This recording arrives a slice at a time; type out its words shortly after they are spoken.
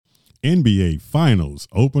NBA Finals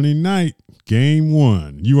opening night, game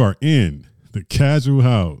 1. You are in the Casual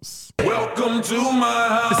House. Welcome to my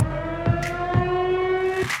house.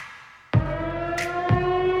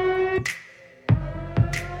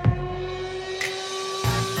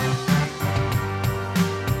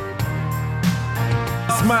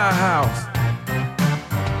 It's my house.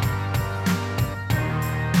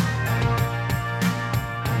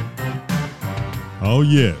 Oh,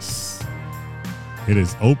 yes. It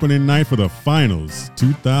is opening night for the finals,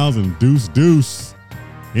 2000 Deuce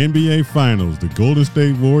NBA Finals, the Golden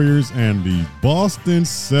State Warriors and the Boston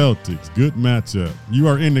Celtics. Good matchup. You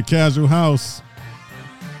are in the Casual House.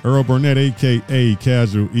 Earl Burnett, a.k.a.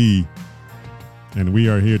 Casual E. And we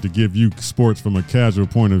are here to give you sports from a casual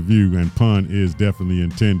point of view, and pun is definitely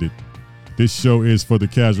intended. This show is for the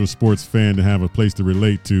casual sports fan to have a place to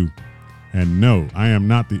relate to. And no, I am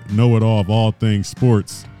not the know-it-all of all things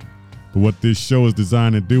sports. But what this show is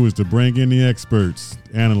designed to do is to bring in the experts,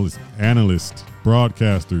 analysts,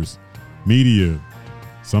 broadcasters, media,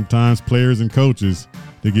 sometimes players and coaches,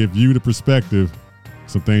 to give you the perspective,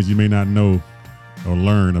 some things you may not know or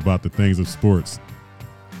learn about the things of sports.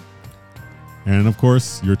 And of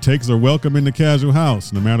course, your takes are welcome in the Casual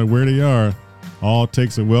House, no matter where they are. All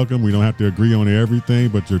takes are welcome. We don't have to agree on everything,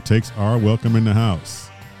 but your takes are welcome in the house.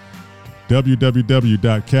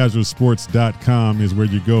 www.casualsports.com is where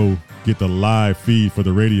you go get the live feed for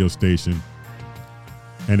the radio station.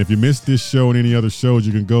 And if you missed this show and any other shows,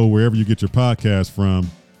 you can go wherever you get your podcast from,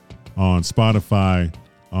 on Spotify,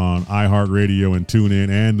 on iHeartRadio and TuneIn,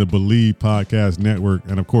 and the Believe Podcast Network,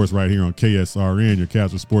 and of course right here on KSRN, your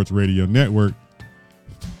Casual Sports Radio Network.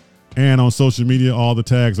 And on social media, all the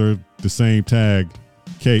tags are the same tag,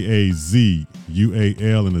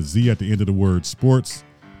 KAZUAL, and a Z at the end of the word sports.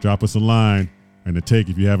 Drop us a line, and the take,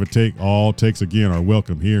 if you have a take, all takes again are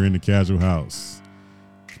welcome here in the Casual House.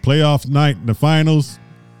 Playoff night in the finals,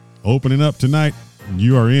 opening up tonight, and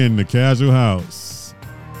you are in the Casual House.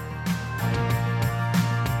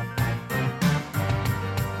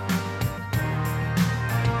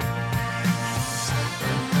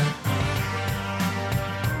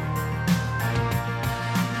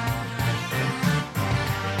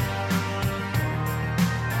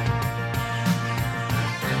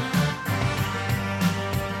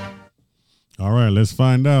 All right, let's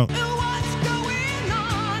find out. What's going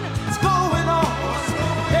on? What's going on?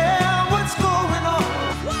 Yeah, what's going on?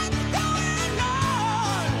 What's going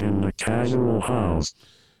on? In the Casual House.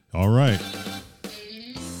 All right.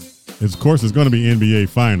 Of course, it's going to be NBA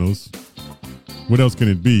Finals. What else can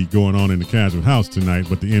it be going on in the Casual House tonight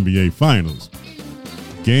but the NBA Finals?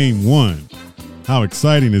 Game 1. How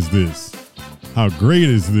exciting is this? How great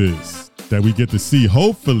is this that we get to see,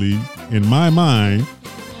 hopefully, in my mind,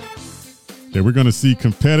 that we're going to see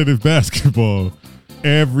competitive basketball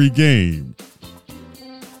every game.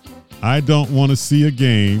 I don't want to see a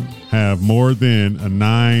game have more than a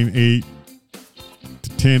 9, 8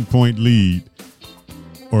 to 10 point lead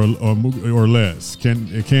or less.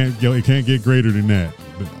 It can't get greater than that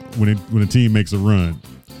when a team makes a run.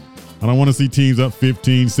 I don't want to see teams up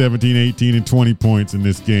 15, 17, 18, and 20 points in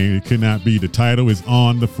this game. It could not be. The title is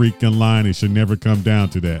on the freaking line. It should never come down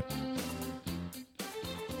to that.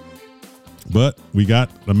 But we got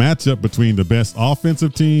a matchup between the best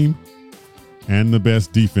offensive team and the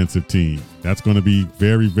best defensive team. That's going to be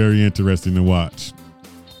very, very interesting to watch.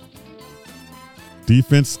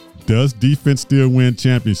 Does defense still win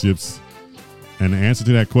championships? And the answer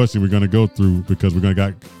to that question we're going to go through, because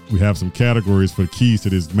we have some categories for keys to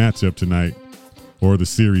this matchup tonight, or the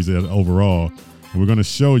series overall. And we're going to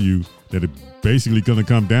show you that it's basically going to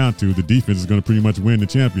come down to the defense is going to pretty much win the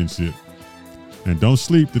championship. And don't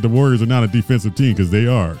sleep that the Warriors are not a defensive team, because they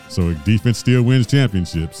are. So defense still wins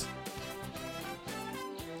championships.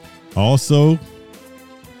 Also,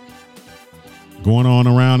 going on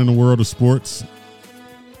around in the world of sports,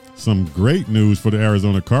 some great news for the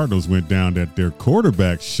Arizona Cardinals went down that their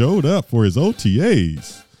quarterback showed up for his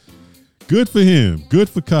OTAs. Good for him. Good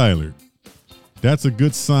for Kyler. That's a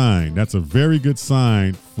good sign. That's a very good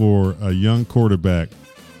sign for a young quarterback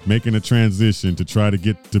making a transition to try to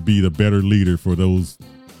get to be the better leader for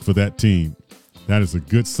that team. That is a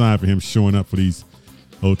good sign for him showing up for these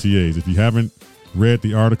OTAs. If you haven't read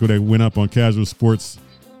the article that went up on Casual Sports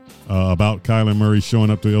about Kyler Murray showing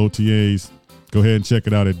up to the OTAs, go ahead and check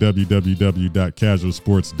it out at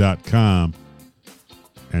www.casualsports.com,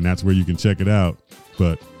 and that's where you can check it out.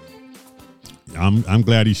 But I'm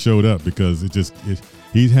glad he showed up, because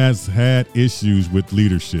he has had issues with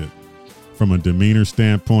leadership. From a demeanor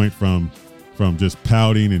standpoint, from just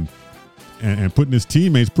pouting and putting his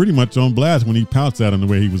teammates pretty much on blast when he pouts at him the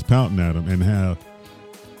way he was pouting at him, and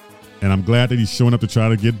And I'm glad that he's showing up to try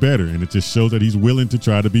to get better. And it just shows that he's willing to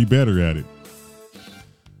try to be better at it.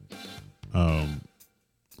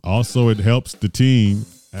 Also, it helps the team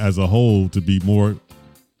as a whole to be more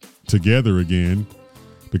together again,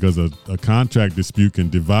 because a contract dispute can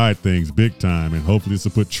divide things big time. And hopefully this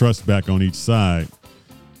will put trust back on each side,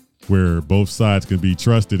 where both sides can be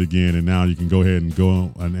trusted again. And now you can go ahead and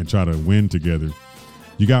go and try to win together.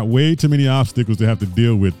 You got way too many obstacles to have to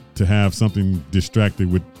deal with to have something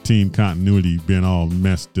distracted with team continuity being all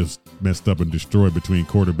messed up and destroyed between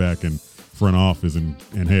quarterback and front office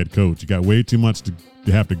and head coach. You got way too much to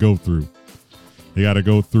have to go through. You got to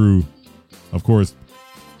go through, of course,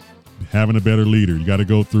 having a better leader. You got to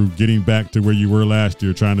go through getting back to where you were last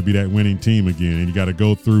year, trying to be that winning team again. And you got to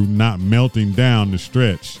go through not melting down the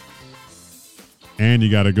stretch. And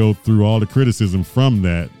you got to go through all the criticism from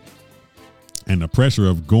that and the pressure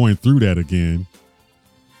of going through that again.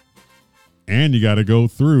 And you got to go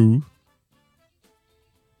through,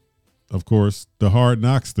 of course, the Hard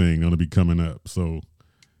Knocks thing going to be coming up. So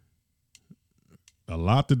a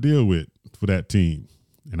lot to deal with for that team.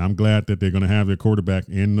 And I'm glad that they're going to have their quarterback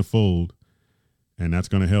in the fold, and that's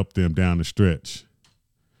going to help them down the stretch.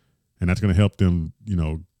 And that's going to help them,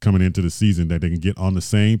 coming into the season, that they can get on the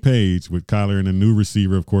same page with Kyler and a new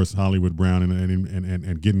receiver, of course, Hollywood Brown,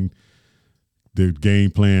 and getting the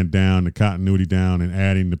game plan down, the continuity down, and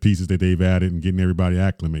adding the pieces that they've added and getting everybody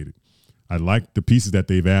acclimated. I like the pieces that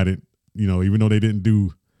they've added, even though they didn't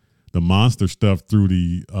do the monster stuff through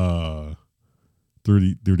the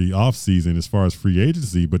off season as far as free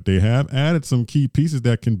agency, but they have added some key pieces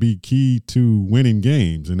that can be key to winning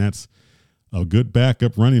games. And that's a good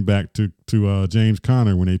backup running back to James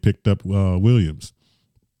Conner when they picked up Williams.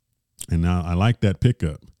 And now I like that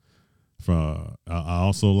pickup. I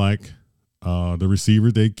also like the receiver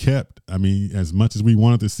they kept. I mean, as much as we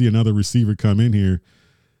wanted to see another receiver come in here,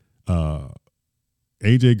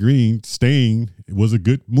 AJ Green staying was a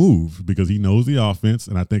good move because he knows the offense,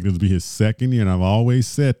 and I think this will be his second year. And I've always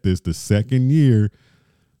said this: the second year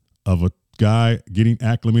of a guy getting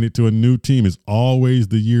acclimated to a new team is always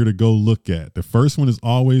the year to go look at. The first one is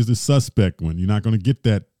always the suspect one. You're not going to get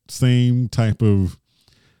that same type of.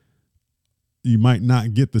 You might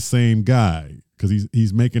not get the same guy because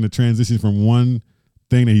he's making a transition from one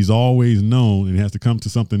thing that he's always known and has to come to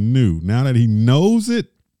something new. Now that he knows it,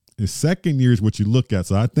 his second year is what you look at.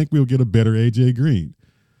 So I think we'll get a better AJ Green.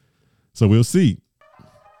 So we'll see.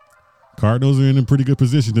 Cardinals are in a pretty good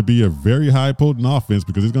position to be a very high potent offense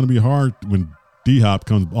because it's going to be hard when D-Hop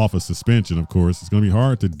comes off a suspension, of course. It's going to be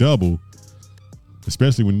hard to double,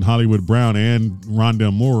 especially when Hollywood Brown and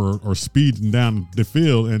Rondale Moore are speeding down the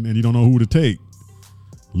field and you don't know who to take.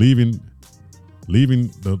 Leaving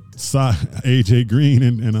the side AJ Green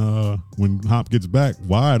and when Hop gets back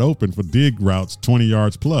wide open for dig routes 20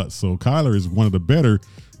 yards plus. So Kyler is one of the better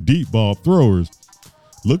deep ball throwers.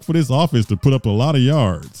 Look for this offense to put up a lot of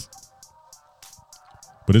yards.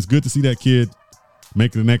 But it's good to see that kid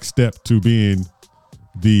make the next step to being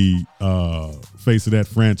the face of that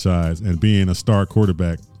franchise and being a star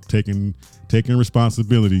quarterback, taking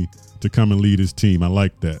responsibility to come and lead his team. I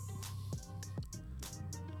like that.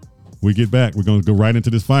 We get back, we're going to go right into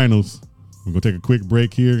this finals. We're going to take a quick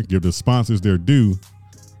break here, give the sponsors their due.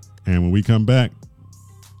 And when we come back,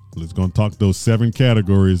 let's go and talk those 7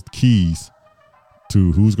 categories, keys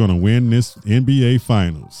to who's going to win this NBA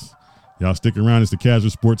Finals. Y'all stick around. It's the Casual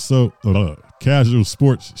Sports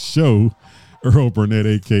Show. Earl Burnett,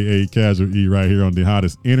 a.k.a. Casual E, right here on the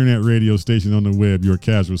hottest internet radio station on the web, your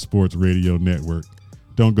Casual Sports Radio Network.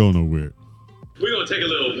 Don't go nowhere. We're going to take a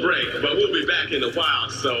little break, but we'll be back in a while,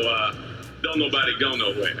 so don't nobody go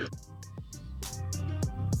nowhere.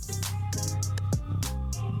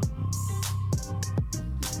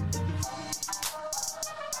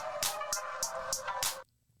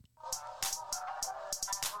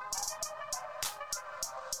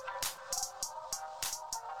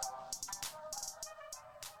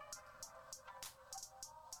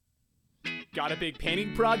 Got a big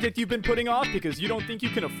painting project you've been putting off because you don't think you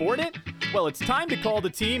can afford it? Well, it's time to call the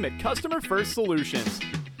team at Customer First Solutions.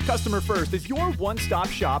 Customer First is your one-stop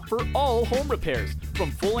shop for all home repairs,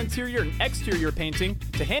 from full interior and exterior painting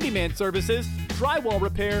to handyman services, drywall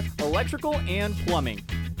repair, electrical, and plumbing.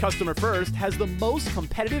 Customer First has the most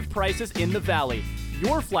competitive prices in the Valley.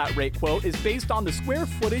 Your flat rate quote is based on the square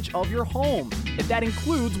footage of your home, and that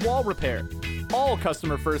includes wall repair. All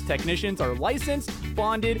Customer First technicians are licensed,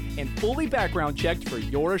 bonded, and fully background checked for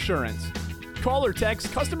your assurance. Call or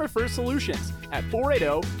text Customer First Solutions at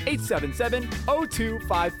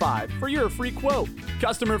 480-877-0255 for your free quote.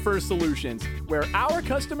 Customer First Solutions, where our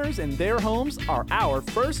customers and their homes are our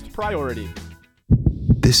first priority.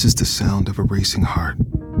 This is the sound of a racing heart.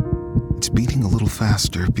 It's beating a little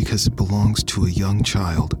faster because it belongs to a young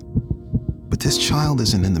child. But this child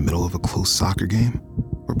isn't in the middle of a close soccer game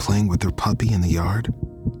or playing with her puppy in the yard.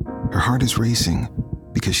 Her heart is racing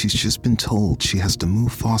because she's just been told she has to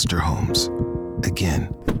move foster homes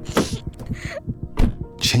again.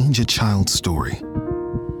 Change a child's story.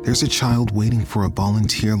 There's a child waiting for a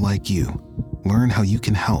volunteer like you. Learn how you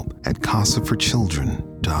can help at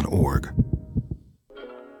casaforchildren.org.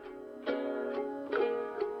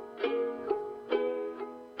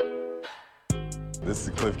 This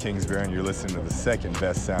is Cliff Kingsbury, and you're listening to the second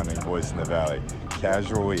best sounding voice in the Valley,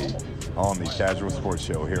 Casual E, on the Casual Sports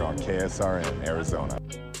Show here on KSRN, Arizona.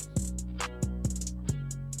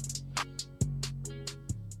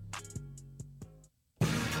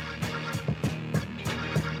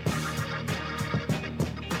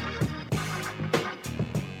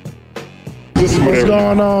 What's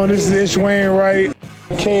going on? This is Ish Wainwright,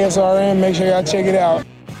 KSRN. Make sure y'all check it out.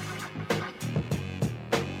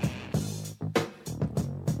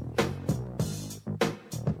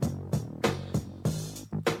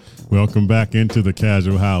 Welcome back into the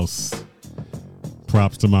Casual House.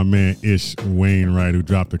 Props to my man Ish Wainwright, who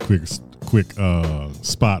dropped a quick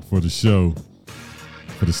spot for the show,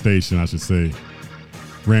 for the station, I should say.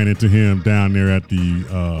 Ran into him down there at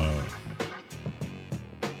the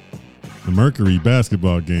Mercury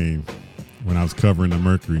basketball game when I was covering the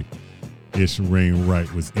Mercury. Ish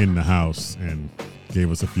Wainwright was in the house and gave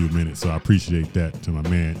us a few minutes, so I appreciate that to my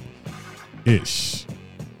man Ish.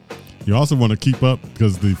 You also want to keep up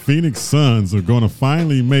because the Phoenix Suns are going to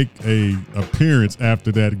finally make a appearance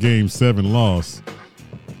after that Game 7 loss.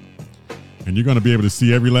 And you're going to be able to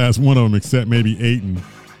see every last one of them except maybe Ayton.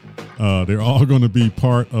 They're all going to be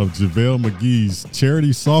part of JaVale McGee's charity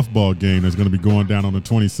softball game that's going to be going down on the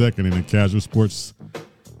 22nd, and the Casual Sports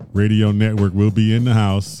Radio Network will be in the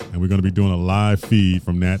house, and we're going to be doing a live feed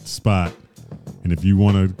from that spot. And if you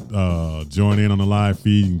want to join in on the live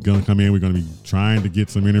feed, you're going to come in. We're going to be trying to get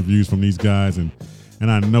some interviews from these guys. And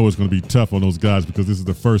I know it's going to be tough on those guys because this is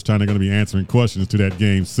the first time they're going to be answering questions to that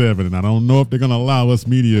Game 7. And I don't know if they're going to allow us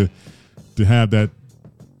media to have that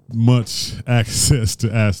much access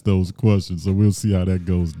to ask those questions. So we'll see how that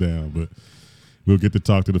goes down. But we'll get to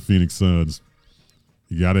talk to the Phoenix Suns.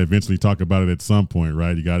 You got to eventually talk about it at some point,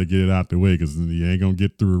 right? You got to get it out the way because you ain't going to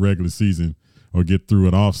get through a regular season or get through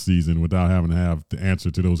an off season without having to have the answer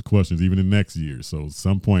to those questions, even in next year. So at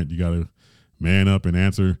some point, you got to man up and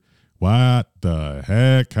answer, what the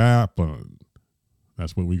heck happened?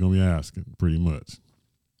 That's what we're going to be asking, pretty much.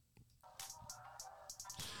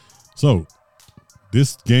 So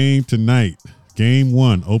this game tonight, Game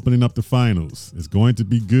 1, opening up the finals, is going to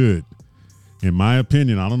be good. In my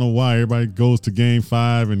opinion, I don't know why everybody goes to Game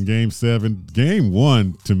 5 and Game 7. Game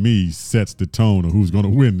 1, to me, sets the tone of who's going to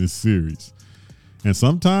win this series. And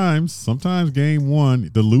sometimes Game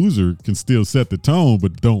 1, the loser can still set the tone,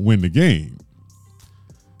 but don't win the game.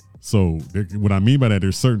 So what I mean by that,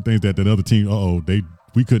 there's certain things that other team,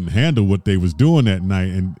 we couldn't handle what they was doing that night,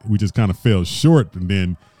 and we just kind of fell short, and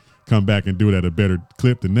then come back and do it at a better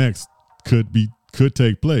clip the next could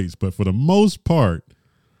take place. But for the most part,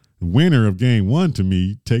 the winner of Game 1 to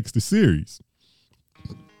me takes the series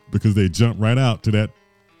because they jump right out to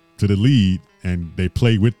the lead, and they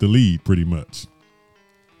play with the lead pretty much.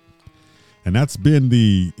 And that's been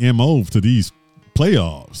the MO to these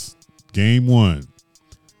playoffs. Game 1,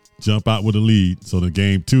 jump out with a lead. So the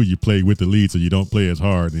Game 2, you play with the lead so you don't play as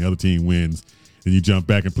hard and the other team wins. Then you jump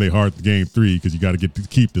back and play hard in Game 3 because you got to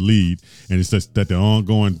keep the lead. And it's just that the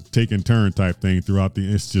ongoing take and turn type thing throughout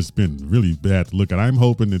it's just been really bad to look at. I'm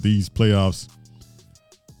hoping that these playoffs,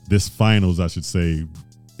 this finals, I should say,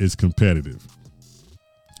 is competitive.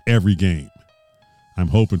 Every game. I'm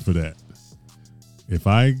hoping for that. If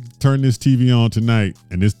I turn this TV on tonight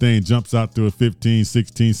and this thing jumps out to a 15,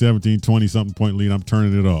 16, 17, 20-something point lead, I'm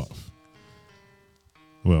turning it off.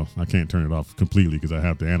 Well, I can't turn it off completely because I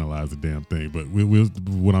have to analyze the damn thing. But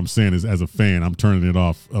what I'm saying is, as a fan, I'm turning it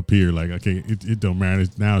off up here. Like, okay, it don't matter.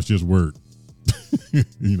 Now it's just work.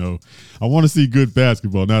 You know, I want to see good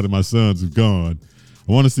basketball now that my sons have gone.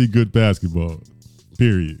 I want to see good basketball,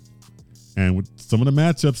 period. And with some of the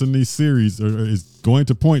matchups in these series is going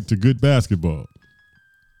to point to good basketball.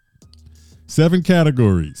 7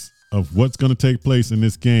 categories of what's going to take place in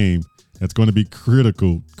this game that's going to be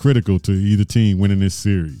critical to either team winning this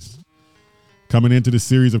series. Coming into the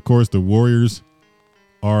series, of course, the Warriors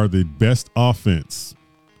are the best offense,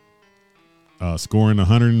 scoring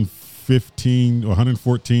 115 or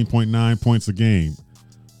 114.9 points a game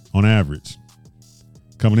on average.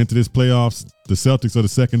 Coming into this playoffs, the Celtics are the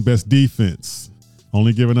second best defense,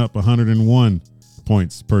 only giving up 101.9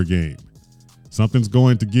 points per game. Something's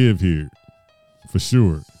going to give here for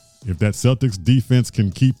sure. If that Celtics defense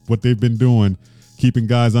can keep what they've been doing, keeping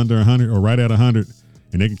guys under 100 or right at 100,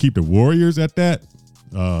 and they can keep the Warriors at that,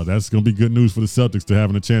 that's going to be good news for the Celtics to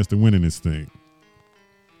having a chance to win in this thing.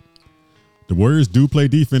 The Warriors do play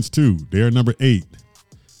defense too. They're number 8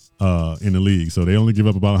 in the league, so they only give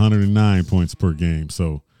up about 109 points per game.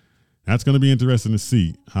 So that's going to be interesting to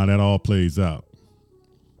see how that all plays out.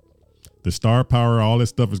 The star power, all that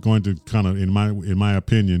stuff is going to kind of, in my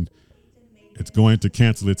opinion, it's going to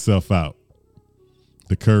cancel itself out.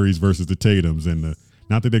 The Currys versus the Tatums, and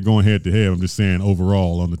not that they're going head to head. I'm just saying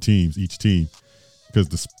overall on the teams, each team, because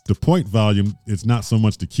the point volume is not so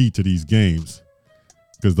much the key to these games,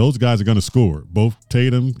 because those guys are going to score. Both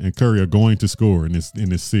Tatum and Curry are going to score in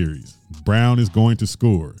this series. Brown is going to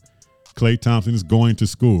score. Klay Thompson is going to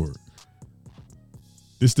score.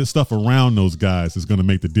 It's the stuff around those guys that's going to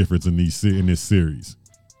make the difference in this series.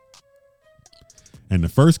 And the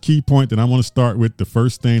first key point that I want to start with, the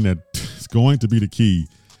first thing that is going to be the key,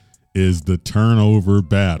 is the turnover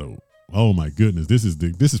battle. Oh my goodness, this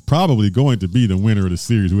is probably going to be the winner of the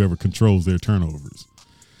series, whoever controls their turnovers.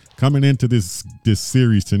 Coming into this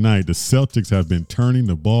series tonight, the Celtics have been turning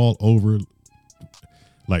the ball over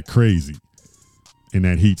like crazy in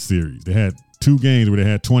that Heat series. They had 2 games where they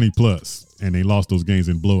had 20 plus, and they lost those games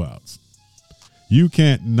in blowouts. You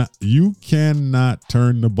cannot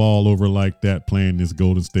turn the ball over like that playing this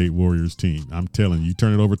Golden State Warriors team. I'm telling you,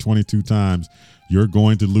 turn it over 22 times, you're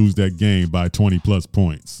going to lose that game by 20 plus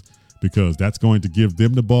points, because that's going to give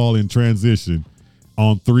them the ball in transition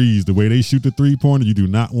on threes. The way they shoot the 3-pointer, you do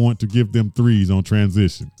not want to give them threes on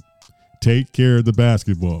transition. Take care of the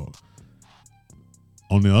basketball.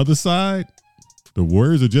 On the other side, the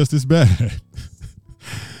Warriors are just as bad.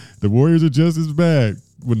 The Warriors are just as bad.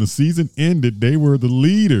 When the season ended, they were the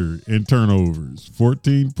leader in turnovers,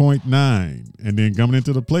 14.9. And then coming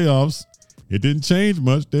into the playoffs, it didn't change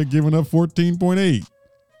much. They're giving up 14.8.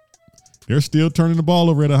 They're still turning the ball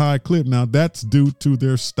over at a high clip. Now, that's due to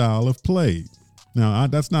their style of play. Now,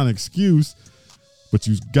 that's not an excuse, but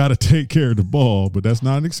you've got to take care of the ball. But that's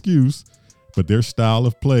not an excuse. But their style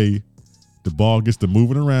of play, the ball gets to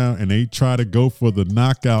moving around, and they try to go for the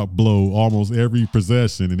knockout blow almost every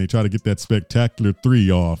possession, and they try to get that spectacular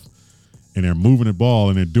 3 off, and they're moving the ball,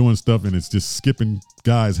 and they're doing stuff, and it's just skipping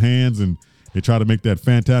guys' hands, and they try to make that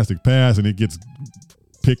fantastic pass, and it gets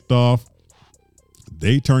picked off.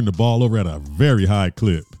 They turn the ball over at a very high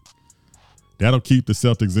clip. That'll keep the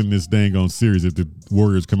Celtics in this dang on series if the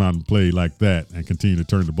Warriors come out and play like that and continue to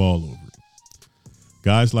turn the ball over.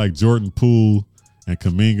 Guys like Jordan Poole and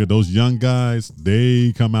Kuminga, those young guys,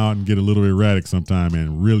 they come out and get a little erratic sometime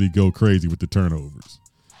and really go crazy with the turnovers.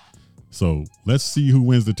 So let's see who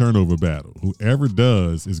wins the turnover battle. Whoever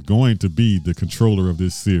does is going to be the controller of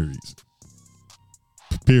this series.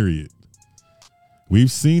 Period.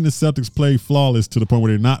 We've seen the Celtics play flawless to the point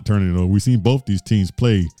where they're not turning it over. We've seen both these teams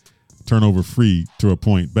play turnover-free to a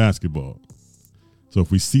point basketball. So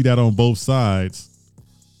if we see that on both sides,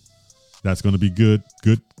 that's going to be good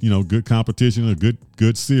competition, a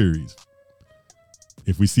good series.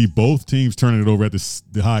 If we see both teams turning it over at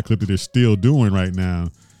the high clip that they're still doing right now,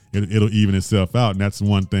 it'll even itself out, and that's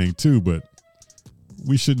one thing too. But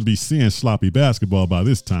we shouldn't be seeing sloppy basketball by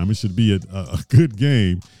this time. It should be a good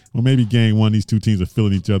game. Well, maybe game 1, these two teams are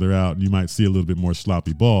filling each other out, and you might see a little bit more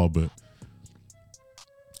sloppy ball. But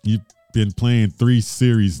you've been playing 3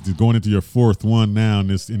 series, going into your 4th one now in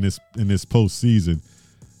this postseason.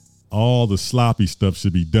 All the sloppy stuff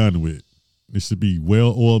should be done with. It should be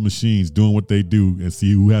well-oiled machines doing what they do and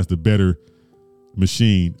see who has the better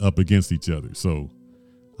machine up against each other. So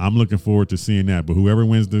I'm looking forward to seeing that. But whoever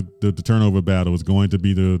wins the turnover battle is going to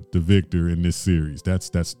be the victor in this series. That's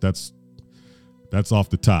off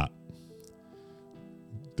the top.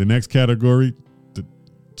 The next category, the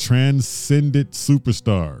transcendent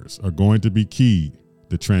superstars are going to be key.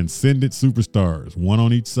 The transcendent superstars, one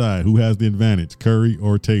on each side. Who has the advantage, Curry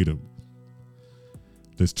or Tatum?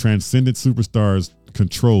 This transcendent superstars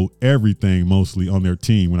control everything mostly on their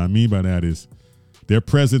team. What I mean by that is their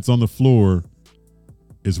presence on the floor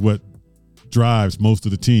is what drives most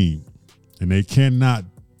of the team, and they cannot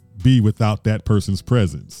be without that person's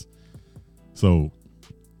presence. So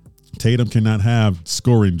Tatum cannot have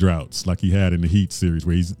scoring droughts like he had in the Heat series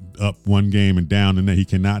where he's up one game and down the net. He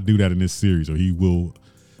cannot do that in this series, or he will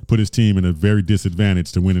put his team in a very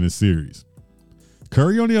disadvantage to win in this series.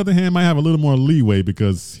 Curry, on the other hand, might have a little more leeway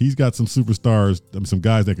because he's got some superstars, some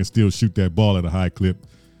guys that can still shoot that ball at a high clip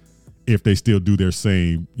if they still do their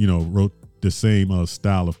same, the same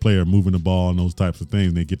style of player, moving the ball and those types of things,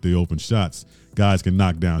 and they get the open shots. Guys can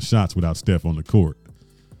knock down shots without Steph on the court.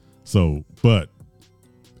 So, but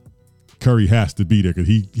Curry has to be there because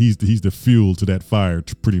he's the fuel to that fire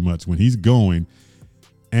pretty much when he's going.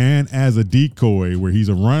 And as a decoy where he's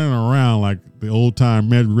running around like the old time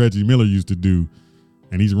Reggie Miller used to do,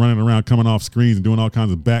 and he's running around coming off screens and doing all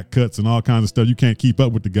kinds of back cuts and all kinds of stuff. You can't keep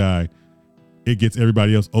up with the guy. It gets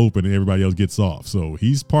everybody else open and everybody else gets off. So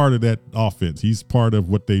he's part of that offense. He's part of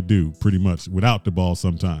what they do pretty much without the ball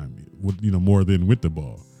sometimes, more than with the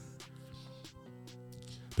ball.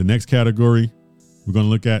 The next category we're going to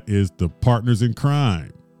look at is the partners in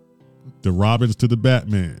crime, the Robins to the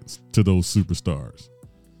Batmans to those superstars.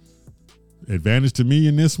 Advantage to me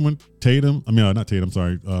in this one, Jaylen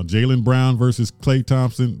Brown versus Klay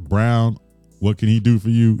Thompson. Brown, what can he do for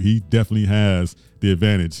you? He definitely has the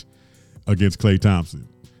advantage against Klay Thompson.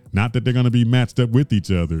 Not that they're going to be matched up with each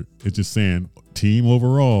other. It's just saying team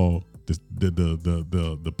overall,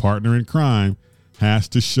 the partner in crime has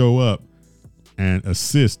to show up and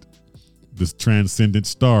assist this transcendent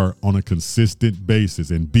star on a consistent basis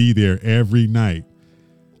and be there every night.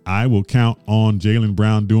 I will count on Jaylen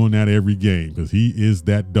Brown doing that every game because he is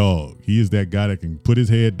that dog. He is that guy that can put his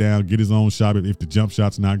head down, get his own shot if the jump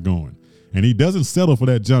shot's not going. And he doesn't settle for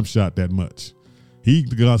that jump shot that much. He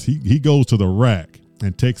goes to the rack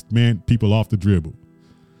and takes people off the dribble.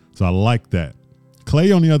 So I like that.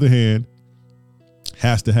 Klay, on the other hand,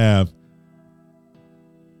 has to have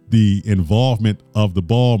the involvement of the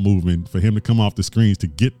ball movement for him to come off the screens to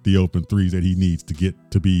get the open threes that he needs to get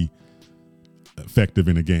to be effective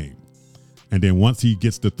in a game. And then once he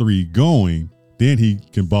gets the three going, then he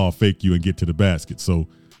can ball fake you and get to the basket. So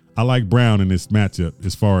I like Brown in this matchup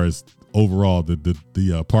as far as overall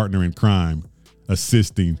the partner in crime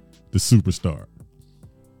assisting the superstar.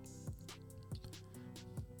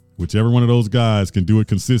 Whichever one of those guys can do it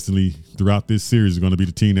consistently throughout this series is going to be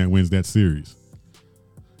the team that wins that series.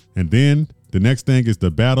 And then the next thing is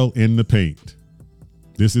the battle in the paint.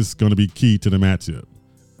 This is going to be key to the matchup.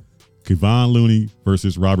 Kevon Looney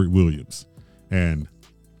versus Robert Williams. And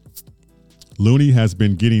Looney has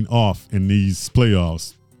been getting off in these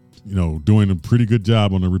playoffs, doing a pretty good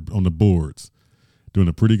job on the boards, doing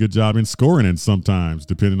a pretty good job in scoring and sometimes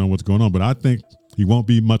depending on what's going on. But I think he won't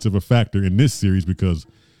be much of a factor in this series because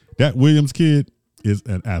that Williams kid is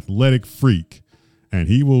an athletic freak, and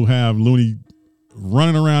he will have Looney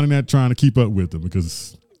running around in that trying to keep up with him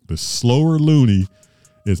because the slower Looney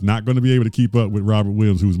is not going to be able to keep up with Robert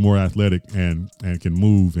Williams, who's more athletic and can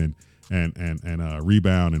move and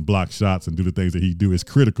rebound and block shots and do the things that he do. Is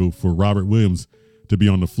critical for Robert Williams to be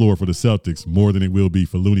on the floor for the Celtics more than it will be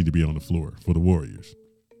for Looney to be on the floor for the Warriors.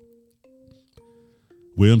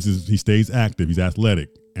 Williams he stays active, he's athletic,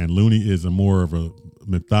 and Looney is more of a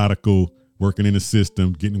methodical, working in the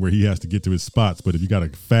system, getting where he has to get to his spots. But if you got a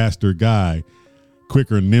faster guy,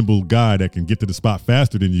 quicker, nimble guy that can get to the spot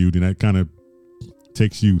faster than you, then that kind of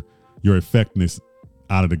takes your effectiveness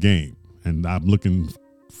out of the game. And I'm looking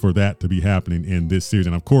for that to be happening in this series.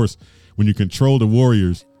 And of course, when you control the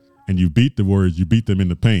Warriors and you beat the Warriors, you beat them in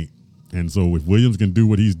the paint. And so if Williams can do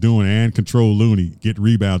what he's doing and control Looney, get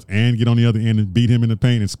rebounds and get on the other end and beat him in the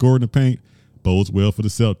paint and score in the paint, bodes well for the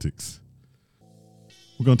Celtics.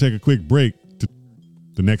 We're going to take a quick break to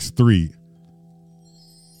the next three.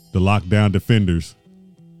 The lockdown defenders,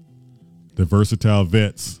 the versatile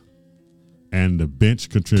vets, and the bench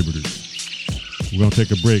contributors. We're going to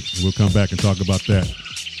take a break. We'll come back and talk about that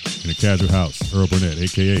in the Casual House. Earl Burnett,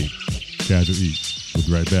 a.k.a. Casual E. We'll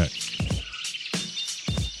be right back.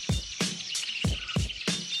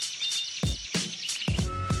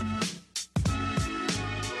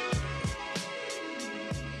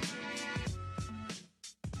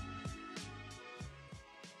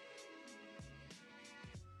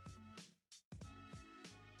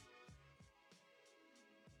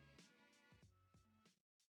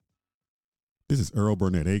 This is Earl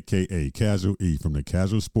Burnett, a.k.a. Casual E from the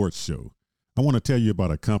Casual Sports Show. I want to tell you about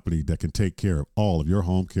a company that can take care of all of your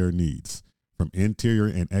home care needs, from interior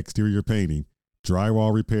and exterior painting,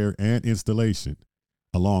 drywall repair and installation,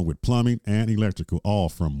 along with plumbing and electrical, all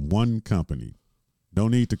from one company. No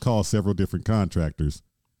need to call several different contractors.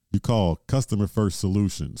 You call Customer First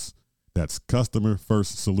Solutions. That's Customer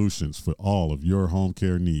First Solutions for all of your home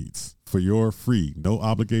care needs. For your free, no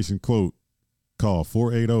obligation quote, call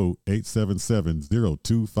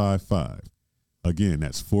 480-877-0255. Again,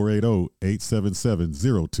 that's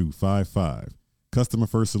 480-877-0255. Customer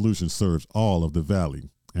First Solutions serves all of the Valley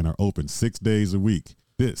and are open 6 days a week.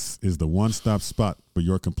 This is the one-stop spot for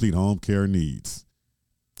your complete home care needs.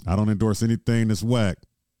 I don't endorse anything that's whack.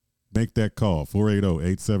 Make that call,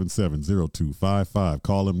 480-877-0255.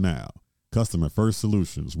 Call them now. Customer First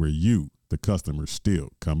Solutions, where you, the customer,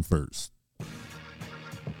 still come first.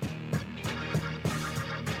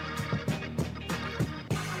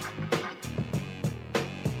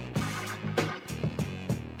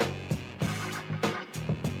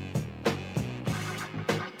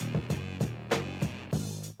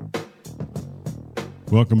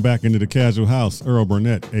 Welcome back into the Casual House. Earl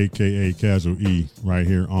Burnett, a.k.a. Casual E, right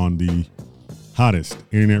here on the hottest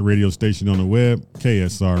internet radio station on the web,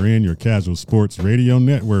 KSRN, your casual sports radio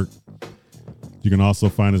network. You can also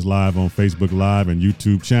find us live on Facebook Live and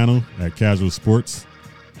YouTube channel at Casual Sports,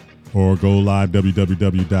 or go live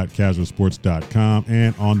www.casualsports.com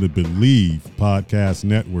and on the Believe Podcast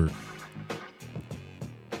Network.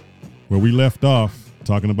 Where we left off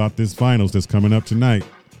talking about this finals that's coming up tonight.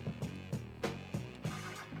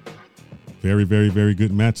 Very, very, very good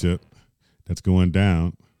matchup that's going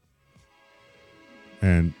down.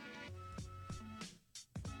 And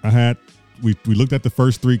we looked at the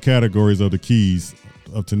first three categories of the keys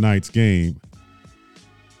of tonight's game.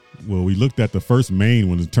 Well, we looked at the first main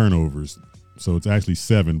one, the turnovers. So it's actually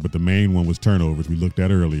 7, but the main one was turnovers we looked at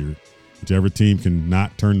earlier. Whichever team can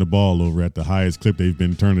not turn the ball over at the highest clip they've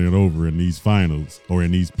been turning it over in these finals, or in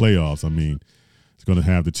these playoffs, is going to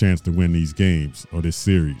have the chance to win these games or this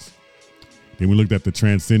series. Then we looked at the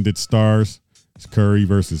transcendent stars. It's Curry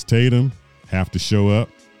versus Tatum. Have to show up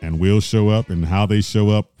and will show up, and how they show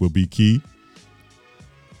up will be key.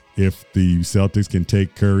 If the Celtics can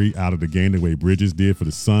take Curry out of the game the way Bridges did for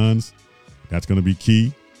the Suns, that's going to be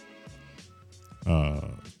key.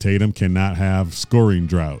 Tatum cannot have scoring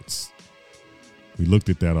droughts. We looked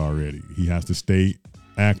at that already. He has to stay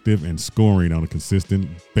active and scoring on a consistent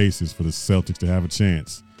basis for the Celtics to have a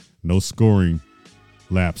chance. No scoring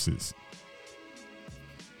lapses.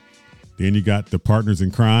 Then you got the partners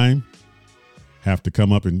in crime have to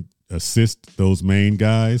come up and assist those main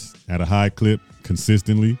guys at a high clip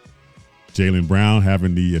consistently. Jaylen Brown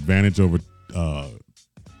having the advantage over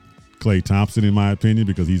Klay Thompson, in my opinion,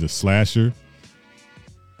 because he's a slasher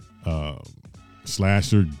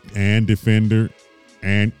and defender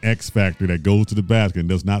and X factor that goes to the basket and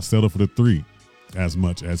does not settle for the three as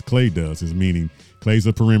much as Klay does. Is meaning Klay's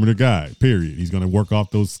a perimeter guy, period. He's going to work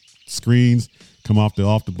off those screens, come off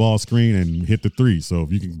the ball screen and hit the three. So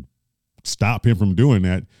if you can stop him from doing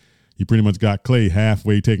that, you pretty much got Klay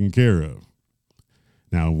halfway taken care of.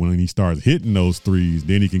 Now, when he starts hitting those threes,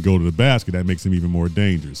 then he can go to the basket. That makes him even more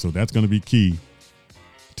dangerous. So that's going to be key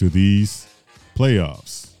to these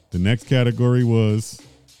playoffs. The next category was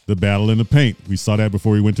the battle in the paint. We saw that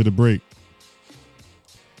before we went to the break.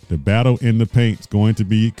 The battle in the paint is going to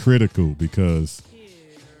be critical because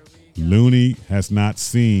Looney has not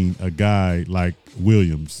seen a guy like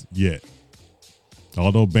Williams yet.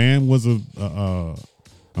 Although Bam was not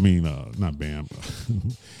Bam.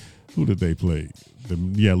 Who did they play?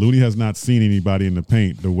 Looney has not seen anybody in the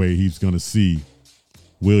paint the way he's going to see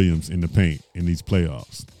Williams in the paint in these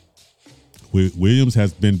playoffs. Williams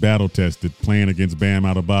has been battle tested playing against Bam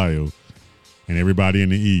Adebayo and everybody in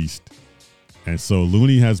the East. And so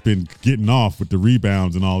Looney has been getting off with the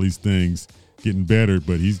rebounds and all these things, getting better.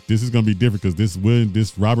 But this is going to be different because this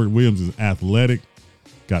Robert Williams is athletic,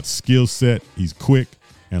 got skill set, he's quick,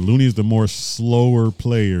 and Looney is the more slower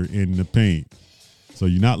player in the paint. So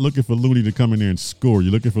you're not looking for Looney to come in there and score.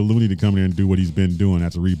 You're looking for Looney to come in there and do what he's been doing.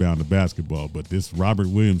 That's a rebound the basketball. But this Robert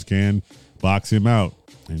Williams can box him out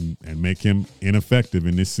and make him ineffective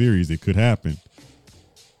in this series. It could happen.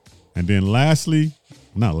 And then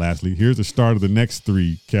here's the start of the next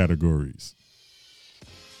three categories.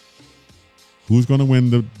 Who's going to win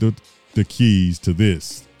the keys to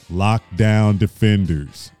this? Lockdown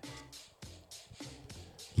defenders.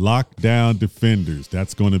 Lockdown defenders.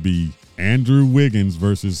 That's going to be Andrew Wiggins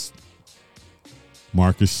versus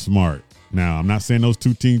Marcus Smart. Now, I'm not saying those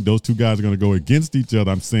two guys are going to go against each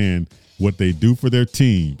other. I'm saying what they do for their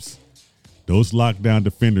teams. Those lockdown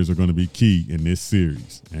defenders are going to be key in this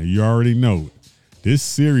series. And you already know this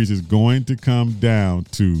series is going to come down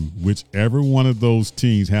to whichever one of those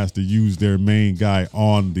teams has to use their main guy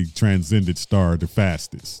on the transcendent star the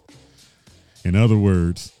fastest. In other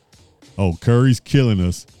words, Curry's killing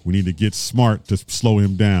us. We need to get Smart to slow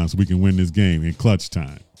him down so we can win this game in clutch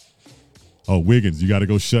time. Wiggins, you got to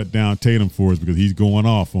go shut down Tatum for us because he's going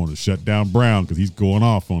off on us. Shut down Brown because he's going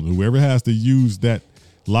off on us. Whoever has to use that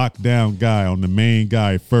lockdown guy on the main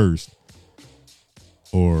guy first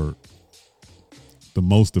or the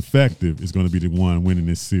most effective is going to be the one winning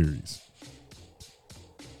this series.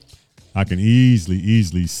 I can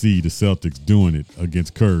easily see the Celtics doing it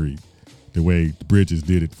against Curry the way Bridges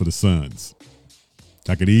did it for the Suns.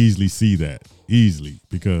 I could easily see that,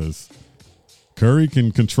 because Curry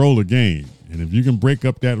can control a game. And if you can break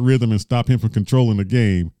up that rhythm and stop him from controlling the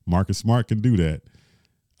game, Marcus Smart can do that.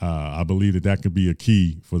 I believe that could be a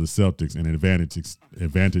key for the Celtics and advantage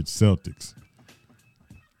Celtics.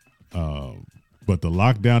 But the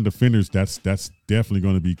lockdown defenders, that's definitely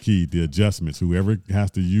going to be key. The adjustments, whoever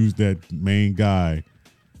has to use that main guy,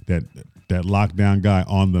 that that lockdown guy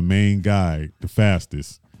on the main guy the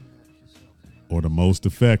fastest or the most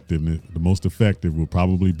effective will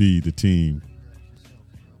probably be the team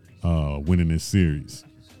winning this series.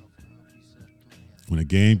 When a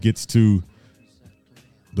game gets to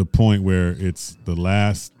the point where it's the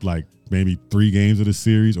last, like, maybe 3 games of the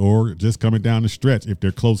series or just coming down the stretch, if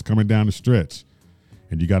they're close coming down the stretch,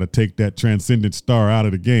 and you got to take that transcendent star out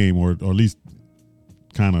of the game or at least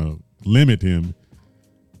kind of limit him,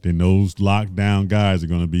 then those lockdown guys are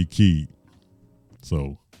going to be key.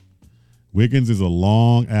 So Wiggins is a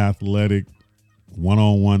long, athletic,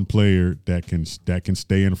 one-on-one player that can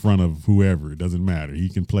stay in front of whoever. It doesn't matter. He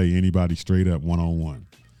can play anybody straight up one-on-one.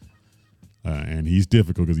 And he's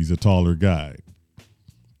difficult because he's a taller guy.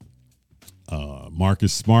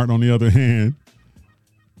 Marcus Smart, on the other hand,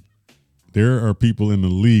 there are people in the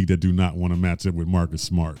league that do not want to match up with Marcus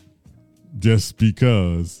Smart just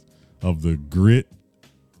because of the grit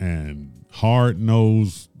and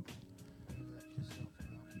hard-nosed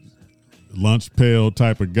lunch pail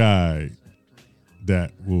type of guy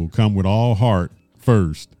that will come with all heart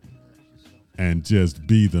first and just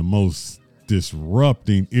be the most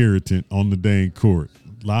disrupting irritant on the dang court.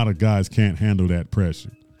 A lot of guys can't handle that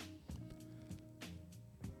pressure.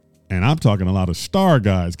 And I'm talking a lot of star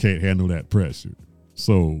guys can't handle that pressure.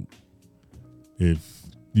 So if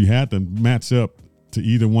you had to match up to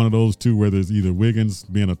either one of those two, whether it's either Wiggins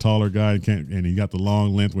being a taller guy and he got the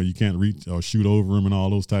long length where you can't reach or shoot over him and all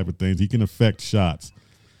those type of things, he can affect shots.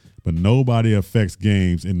 But nobody affects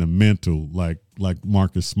games in the mental like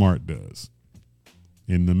Marcus Smart does.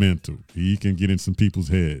 In the mental, he can get in some people's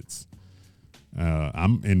heads.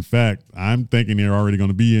 I'm thinking they're already going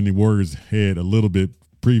to be in the Warriors' head a little bit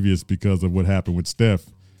previous because of what happened with Steph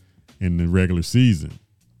in the regular season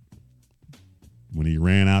when he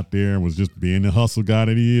ran out there and was just being the hustle guy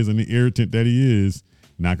that he is and the irritant that he is,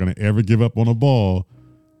 not going to ever give up on a ball.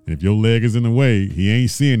 And if your leg is in the way, he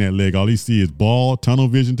ain't seeing that leg. All he sees is ball, tunnel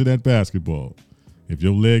vision to that basketball. If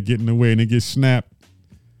your leg get in the way and it gets snapped,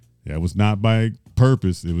 that was not by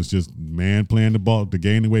purpose. It was just man playing the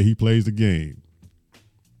game the way he plays the game.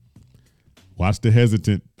 Watch the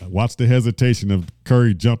hesitation of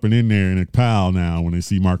Curry jumping in there in a pile now when they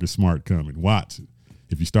see Marcus Smart coming. Watch it.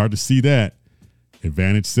 If you start to see that,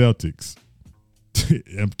 advantage Celtics.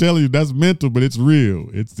 I'm telling you, that's mental, but it's real.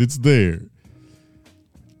 It's there.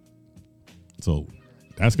 So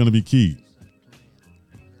that's going to be key.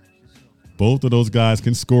 Both of those guys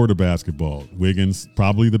can score the basketball. Wiggins,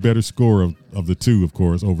 probably the better scorer of the two, of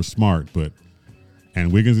course, over Smart.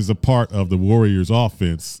 And Wiggins is a part of the Warriors'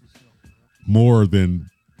 offense more than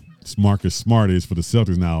Marcus Smart is for the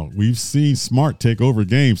Celtics. Now, we've seen Smart take over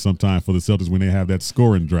games sometimes for the Celtics when they have that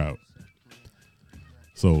scoring drought.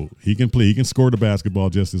 So he can play. He can score the basketball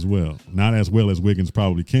just as well. Not as well as Wiggins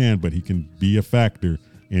probably can, but he can be a factor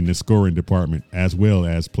in the scoring department as well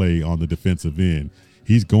as play on the defensive end.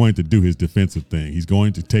 He's going to do his defensive thing. He's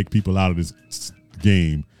going to take people out of this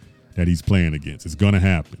game that he's playing against. It's going to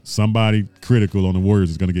happen. Somebody critical on the Warriors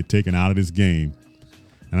is going to get taken out of this game.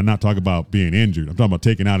 And I'm not talking about being injured. I'm talking about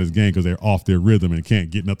taking out his game because they're off their rhythm and can't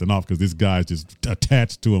get nothing off because this guy's just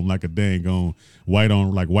attached to him like a dang on white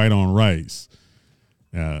on rice.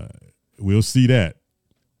 We'll see that.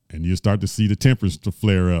 And you'll start to see the tempers to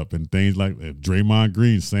flare up and things like Draymond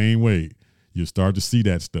Green, same way. You'll start to see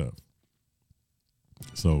that stuff.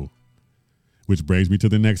 So, which brings me to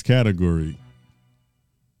the next category.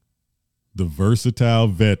 The versatile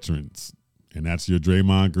veterans. And that's your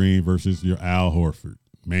Draymond Green versus your Al Horford.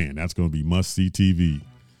 Man, that's going to be must-see TV.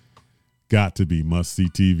 Got to be must-see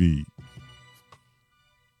TV.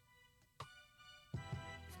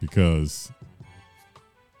 Because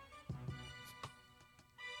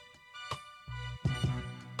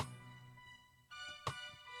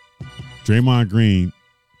Draymond Green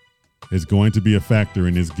is going to be a factor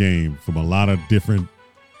in this game from a lot of different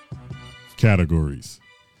categories.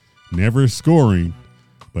 Never scoring,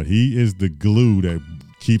 but he is the glue that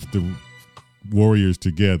keeps the Warriors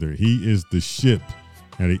together. He is the ship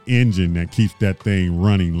and the engine that keeps that thing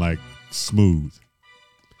running like smooth.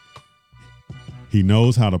 He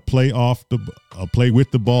knows how to play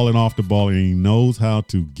with the ball and off the ball, and he knows how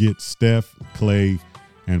to get Steph, Clay,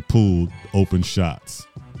 and Poole open shots.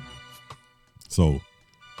 So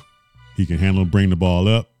he can handle and bring the ball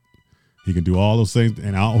up. He can do all those things,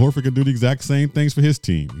 and Al Horford can do the exact same things for his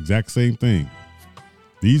team. Exact same thing.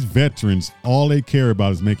 These veterans, all they care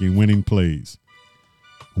about is making winning plays.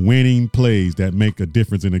 Winning plays that make a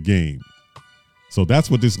difference in a game. So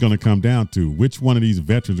that's what this is going to come down to. Which one of these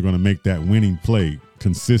veterans are going to make that winning play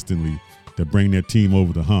consistently to bring their team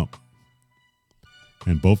over the hump?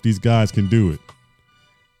 And both these guys can do it.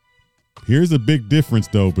 Here's a big difference,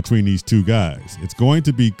 though, between these two guys. It's going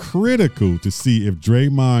to be critical to see if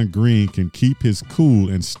Draymond Green can keep his cool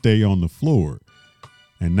and stay on the floor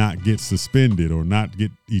and not get suspended or not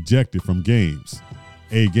get ejected from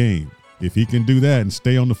a game. If he can do that and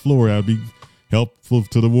stay on the floor, that would be helpful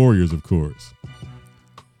to the Warriors, of course.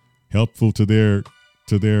 Helpful to their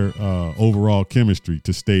overall chemistry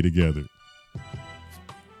to stay together.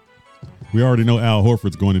 We already know Al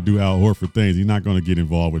Horford's going to do Al Horford things. He's not going to get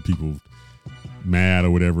involved with people mad or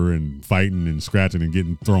whatever and fighting and scratching and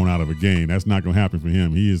getting thrown out of a game. That's not going to happen for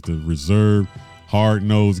him. He is the reserved,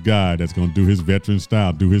 hard-nosed guy that's going to do his veteran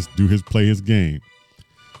style, play his game.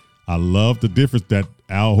 I love the difference that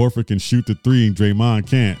Al Horford can shoot the three and Draymond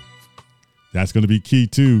can't. That's going to be key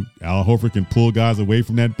too. Al Horford can pull guys away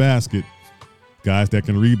from that basket. Guys that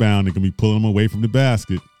can rebound and can be pulling them away from the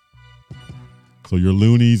basket. So your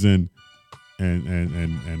Loonies and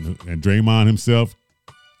Draymond himself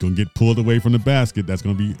gonna get pulled away from the basket. That's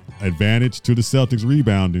gonna be advantage to the Celtics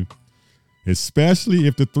rebounding, especially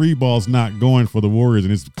if the three ball's not going for the Warriors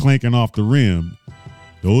and it's clanking off the rim.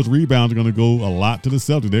 Those rebounds are gonna go a lot to the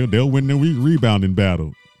Celtics. They'll win the rebounding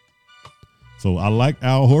battle. So I like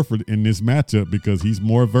Al Horford in this matchup because he's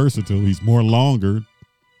more versatile. He's more longer,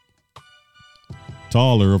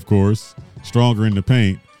 taller, of course, stronger in the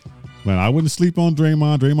paint. But I wouldn't sleep on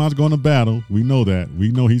Draymond. Draymond's going to battle. We know that. We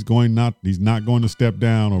know he's not going to step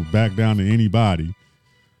down or back down to anybody.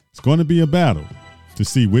 It's going to be a battle to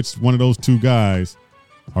see which one of those two guys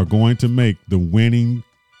are going to make the winning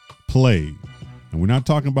play. And we're not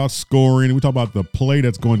talking about scoring. We're talking about the play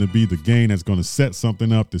that's going to be the game that's going to set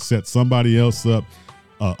something up, to set somebody else up,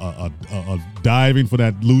 diving for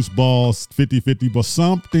that loose ball, 50-50 ball.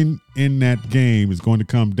 Something in that game is going to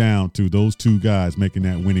come down to those two guys making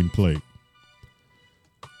that winning play.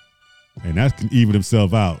 And that can even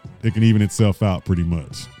itself out. It can even itself out pretty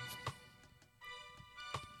much.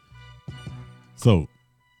 So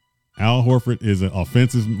Al Horford is an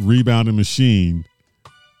offensive rebounding machine.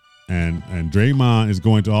 And Draymond is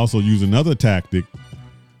going to also use another tactic,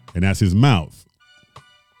 and that's his mouth.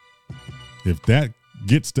 If that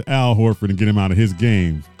gets to Al Horford and get him out of his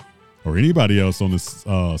game, or anybody else on the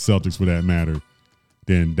Celtics for that matter,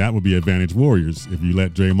 then that would be advantage Warriors if you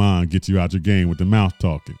let Draymond get you out your game with the mouth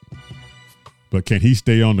talking. But can he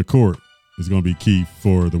stay on the court is going to be key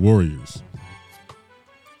for the Warriors.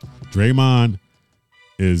 Draymond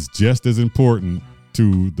is just as important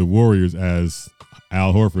to the Warriors as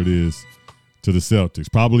Al Horford is to the Celtics.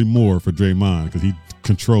 Probably more for Draymond because he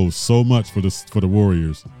controls so much for the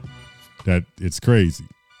Warriors that it's crazy.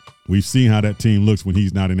 We've seen how that team looks when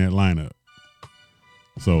he's not in that lineup.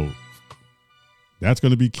 So that's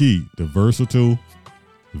going to be key. The versatile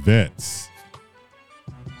vets.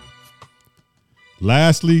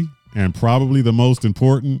 Lastly, and probably the most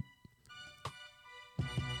important,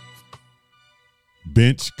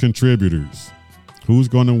 bench contributors. Who's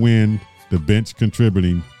going to win the bench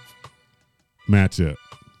contributing matchup?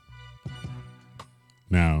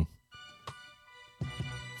 Now,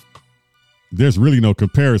 there's really no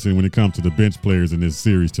comparison when it comes to the bench players in this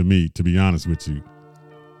series to me, to be honest with you.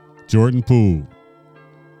 Jordan Poole,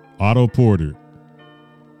 Otto Porter,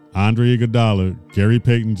 Andre Iguodala, Gary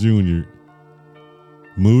Payton Jr.,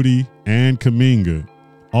 Moody, and Kuminga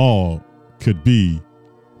all could be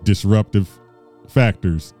disruptive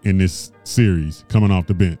factors in this series coming off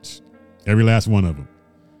the bench. Every last one of them.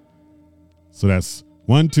 So that's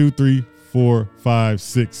 1, 2, 3, 4, 5,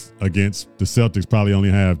 6 against the Celtics. Probably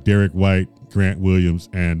only have Derek White, Grant Williams,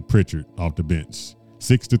 and Pritchard off the bench.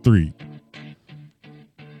 6-3.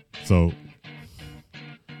 So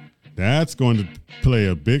that's going to play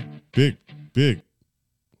a big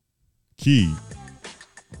key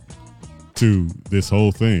to this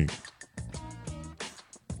whole thing.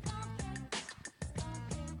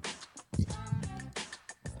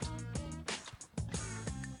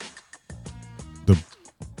 The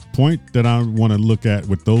point that I want to look at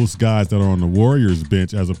with those guys that are on the Warriors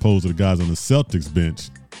bench as opposed to the guys on the Celtics bench,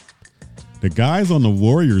 the guys on the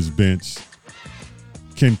Warriors bench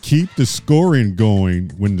can keep the scoring going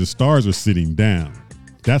when the stars are sitting down.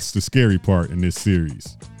 That's the scary part in this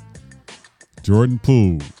series. Jordan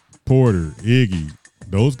Poole, Porter, Iggy,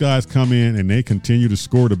 those guys come in and they continue to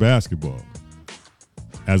score the basketball.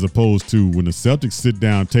 As opposed to when the Celtics sit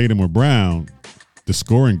down Tatum or Brown, the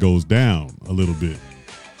scoring goes down a little bit.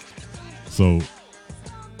 So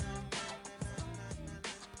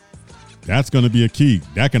that's going to be a key.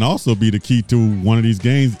 That can also be the key to one of these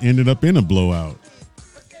games ended up in a blowout.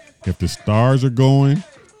 If the stars are going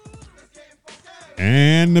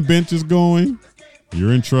and the bench is going,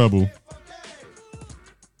 you're in trouble.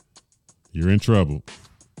 You're in trouble.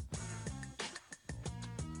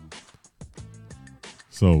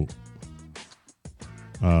 So,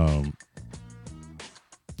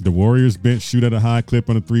 the Warriors bench shoot at a high clip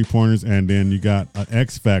on the 3-pointers, and then you got an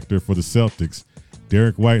X factor for the Celtics.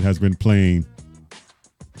 Derek White has been playing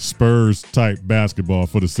Spurs-type basketball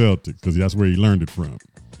for the Celtics because that's where he learned it from.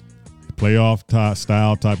 Playoff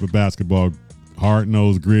style type of basketball,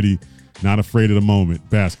 hard-nosed, gritty, not afraid of the moment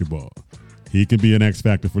basketball. He can be an X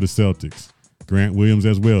factor for the Celtics. Grant Williams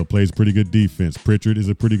as well plays pretty good defense. Pritchard is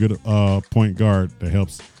a pretty good point guard that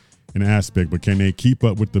helps in aspect, but can they keep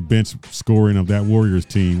up with the bench scoring of that Warriors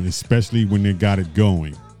team, especially when they got it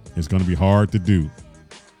going? It's going to be hard to do.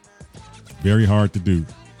 Very hard to do.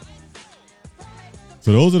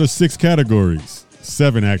 So those are the 6 categories.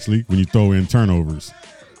 7, actually, when you throw in turnovers.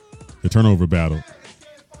 The turnover battle.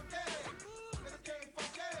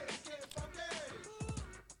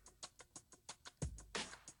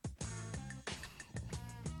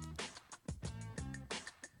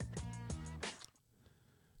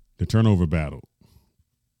 The turnover battle.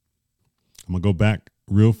 I'm going to go back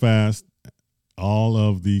real fast. All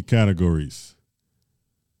of the categories.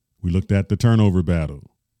 We looked at the turnover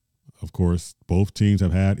battle. Of course, both teams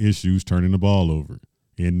have had issues turning the ball over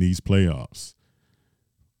in these playoffs.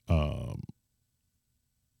 What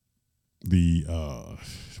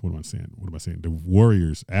am I saying? The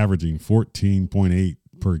Warriors averaging 14.8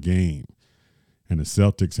 per game. And the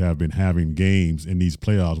Celtics have been having games in these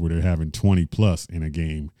playoffs where they're having 20 plus in a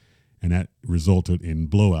game. And that resulted in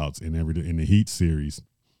blowouts in the Heat series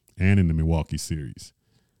and in the Milwaukee series.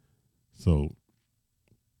 So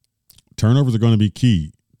turnovers are going to be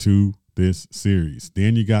key to this series.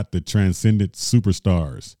 Then you got the transcendent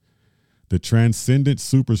superstars. The transcendent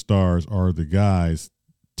superstars are the guys,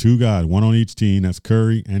 2 guys, one on each team. That's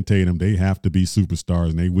Curry and Tatum. They have to be superstars,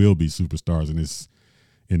 and they will be superstars in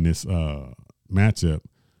this matchup.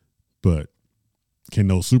 But can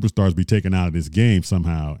those superstars be taken out of this game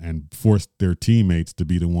somehow and force their teammates to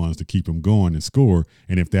be the ones to keep them going and score?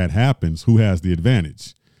 And if that happens, who has the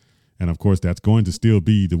advantage? And, of course, that's going to still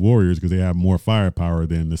be the Warriors because they have more firepower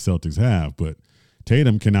than the Celtics have. But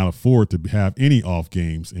Tatum cannot afford to have any off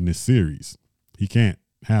games in this series. He can't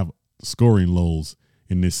have scoring lulls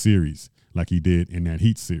in this series like he did in that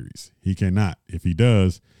Heat series. He cannot. If he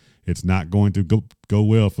does, it's not going to go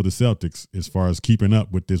well for the Celtics as far as keeping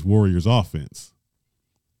up with this Warriors offense.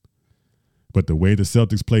 But the way the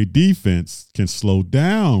Celtics play defense can slow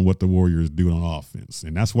down what the Warriors do on offense.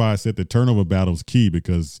 And that's why I said the turnover battle is key,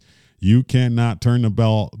 because you cannot turn the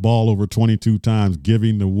ball over 22 times,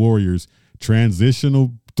 giving the Warriors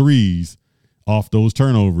transitional threes off those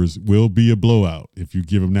turnovers will be a blowout if you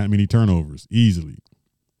give them that many turnovers easily.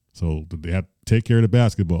 So they have to take care of the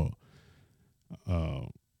basketball.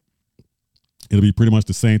 It'll be pretty much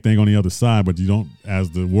the same thing on the other side, but you don't, as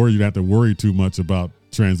the Warrior, you have to worry too much about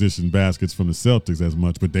transition baskets from the Celtics as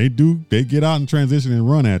much. But they get out in transition and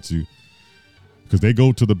run at you because they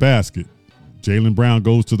go to the basket. Jaylen Brown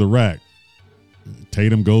goes to the rack.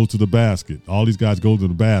 Tatum goes to the basket. All these guys go to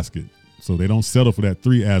the basket. So they don't settle for that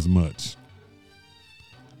 3 as much.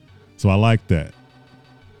 So I like that.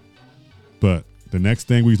 But the next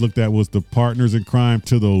thing we looked at was the partners in crime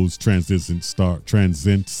to those transcendent stars,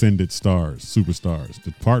 superstars.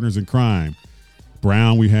 The partners in crime.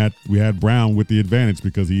 Brown, we had Brown with the advantage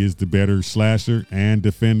because he is the better slasher and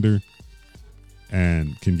defender,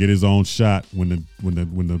 and can get his own shot when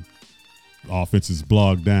the offense is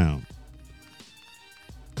bogged down.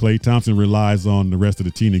 Klay Thompson relies on the rest of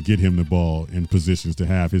the team to get him the ball in positions to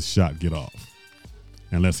have his shot get off,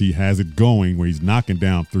 unless he has it going where he's knocking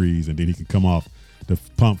down threes and then he can come off the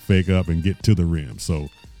pump fake up and get to the rim. So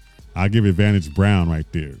I give advantage Brown right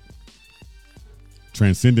there.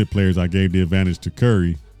 Transcendent players, I gave the advantage to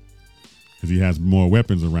Curry because he has more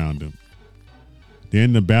weapons around him.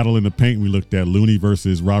 Then the battle in the paint we looked at, Looney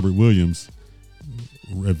versus Robert Williams.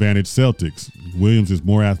 Advantage Celtics. Williams is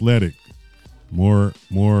more athletic, more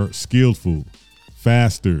skillful,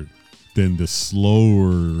 faster than the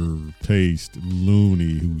slower paced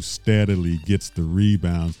Looney, who steadily gets the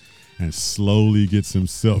rebounds and slowly gets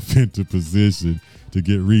himself into position to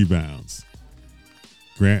get rebounds.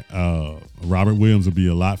 Robert Williams will be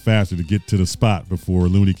a lot faster to get to the spot before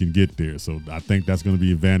Looney can get there. So I think that's going to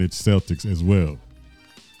be advantage Celtics as well.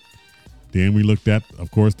 Then we looked at,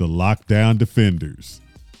 of course, the lockdown defenders.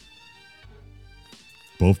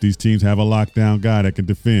 Both these teams have a lockdown guy that can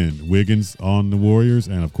defend. Wiggins on the Warriors,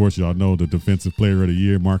 and of course, y'all know the defensive player of the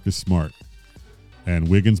year, Marcus Smart. And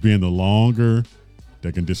Wiggins being the longer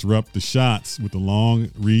that can disrupt the shots with the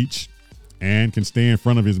long reach and can stay in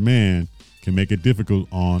front of his man, can make it difficult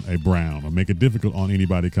on a Brown or make it difficult on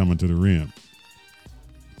anybody coming to the rim.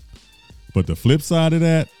 But the flip side of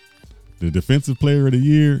that, The defensive player of the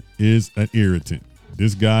year is an irritant.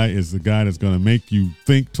 This guy is the guy that's going to make you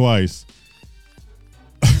think twice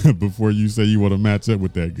before you say you want to match up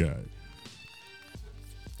with that guy.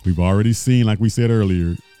 We've already seen, like we said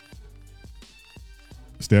earlier,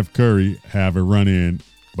 Steph Curry have a run-in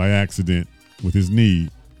by accident with his knee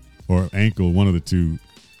or ankle, one of the two,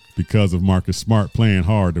 because of Marcus Smart playing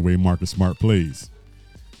hard the way Marcus Smart plays.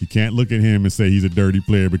 You can't look at him and say he's a dirty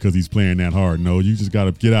player because he's playing that hard. No, you just got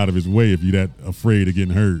to get out of his way if you're that afraid of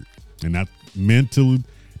getting hurt. And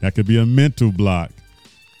that could be a mental block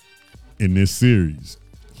in this series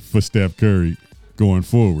for Steph Curry going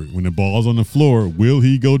forward. When the ball's on the floor, will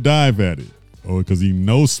he go dive at it? Or because he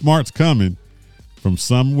knows Smart's coming from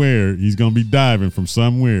somewhere, he's going to be diving from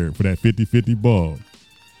somewhere for that 50-50 ball.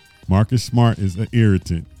 Marcus Smart is an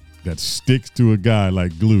irritant that sticks to a guy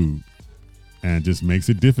like glue and just makes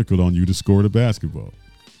it difficult on you to score the basketball.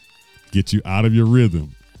 Get you out of your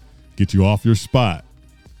rhythm. Get you off your spot.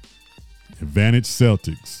 Advantage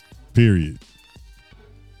Celtics, period.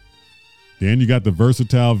 Then you got the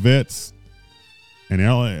versatile vets. And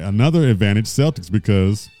another advantage Celtics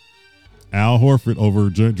because Al Horford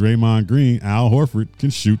over Draymond Green, Al Horford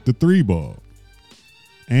can shoot the three ball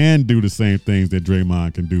and do the same things that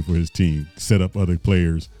Draymond can do for his team. Set up other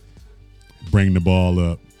players, bring the ball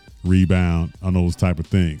up, rebound, on those type of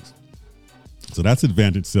things. So that's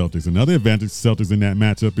advantage Celtics. Another advantage Celtics in that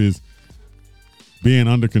matchup is being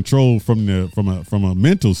under control from a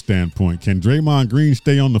mental standpoint. Can Draymond Green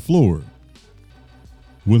stay on the floor?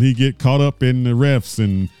 Will he get caught up in the refs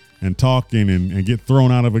and talking and get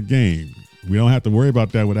thrown out of a game? We don't have to worry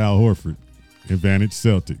about that with Al Horford. Advantage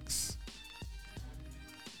Celtics.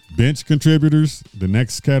 Bench contributors, the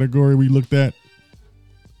next category we looked at,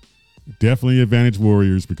 definitely advantage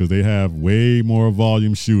Warriors because they have way more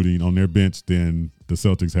volume shooting on their bench than the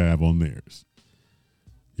Celtics have on theirs.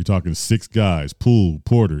 You're talking 6 guys, Poole,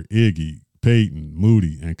 Porter, Iggy, Payton,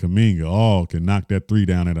 Moody, and Kuminga all can knock that three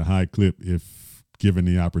down at a high clip if given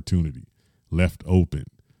the opportunity, left open.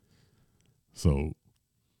 So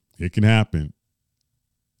it can happen.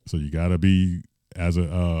 So you got to be, as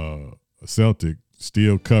a Celtic,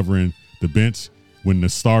 still covering the bench when the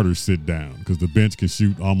starters sit down because the bench can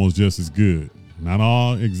shoot almost just as good. Not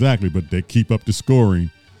all exactly, but they keep up the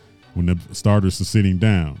scoring when the starters are sitting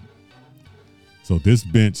down. So this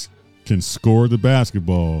bench can score the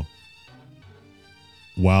basketball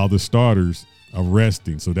while the starters are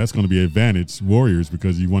resting. So that's going to be an advantage Warriors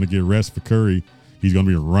because you want to get rest for Curry. He's going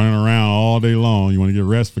to be running around all day long. You want to get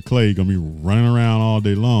rest for Clay. He's going to be running around all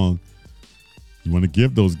day long. You want to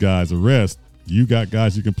give those guys a rest. You got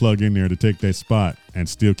guys you can plug in there to take that spot and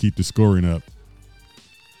still keep the scoring up.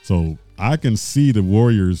 So I can see the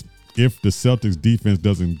Warriors, if the Celtics defense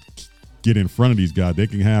doesn't get in front of these guys, they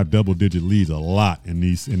can have double-digit leads a lot in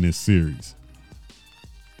this series.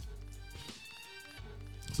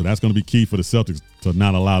 So that's going to be key for the Celtics to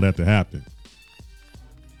not allow that to happen.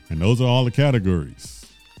 And those are all the categories.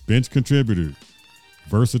 Bench contributor,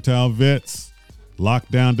 versatile vets,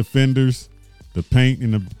 lockdown defenders, the paint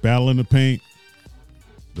in the battle in the paint,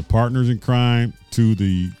 the partners in crime to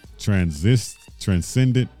the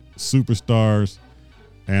transcendent superstars,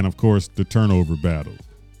 and, of course, the turnover battle.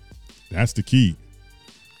 That's the key.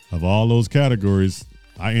 Of all those categories,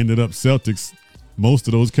 I ended up Celtics, most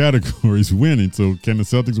of those categories winning. So can the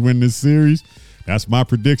Celtics win this series? That's my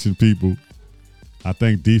prediction, people. I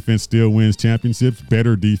think defense still wins championships.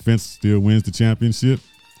 Better defense still wins the championship.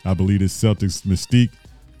 I believe this Celtics mystique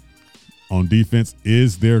on defense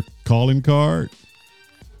is their calling card.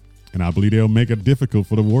 And I believe they'll make it difficult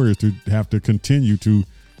for the Warriors to have to continue to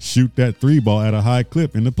shoot that three ball at a high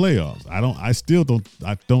clip in the playoffs. I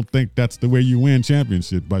don't think that's the way you win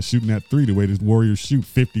championship, by shooting that three the way the Warriors shoot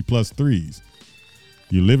 50 plus threes.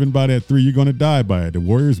 You're living by that three, you're going to die by it. The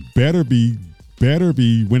Warriors better be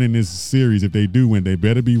winning this series. If they do win, they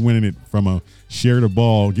better be winning it from a share the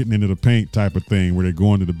ball, getting into the paint type of thing where they're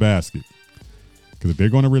going to the basket. Because if they're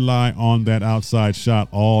going to rely on that outside shot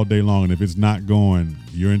all day long, and if it's not going,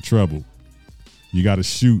 you're in trouble. You got to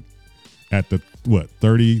shoot at the,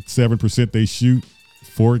 37% they shoot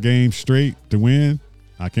 4 games straight to win?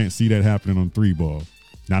 I can't see that happening on three ball.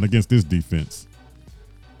 Not against this defense.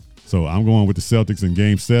 So I'm going with the Celtics in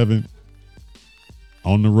Game 7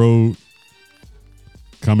 on the road,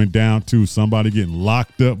 coming down to somebody getting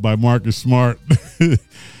locked up by Marcus Smart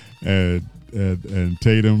and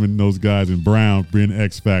Tatum and those guys, and Brown being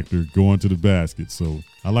X factor going to the basket. So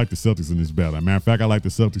I like the Celtics in this battle. As a matter of fact, I like the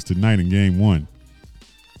Celtics tonight in Game 1.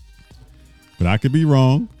 But I could be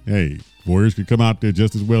wrong. Hey, Warriors could come out there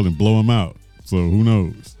just as well and blow them out. So who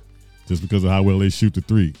knows? Just because of how well they shoot the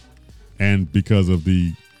three and because of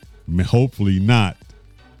the hopefully not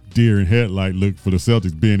deer in headlight look for the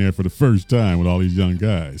Celtics being there for the first time with all these young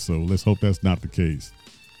guys. So let's hope that's not the case.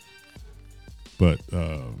 But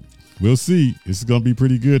we'll see. This is going to be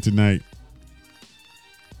pretty good tonight.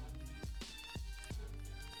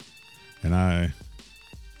 And I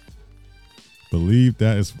believe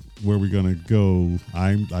that is where we're going to go.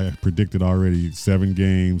 I predicted already 7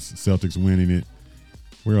 games, Celtics winning it.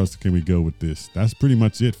 Where else can we go with this? That's pretty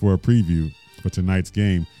much it for a preview for tonight's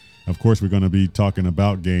game. Of course, we're going to be talking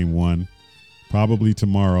about game 1 probably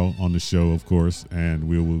tomorrow on the show, of course, and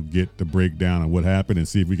we will get the breakdown of what happened and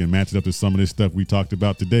see if we can match it up to some of this stuff we talked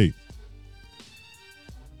about today.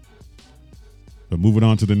 But moving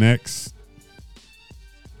on to the next.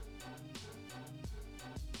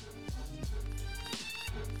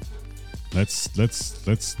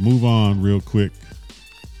 Let's move on real quick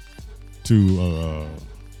to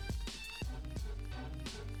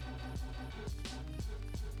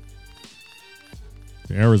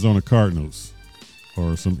the Arizona Cardinals,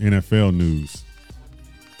 or some NFL news.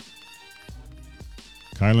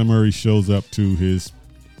 Kyler Murray shows up to his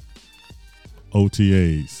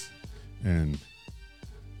OTAs, and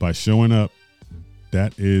by showing up,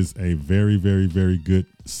 that is a very, very, very good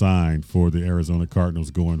sign for the Arizona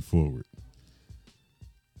Cardinals going forward.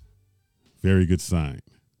 Very good sign,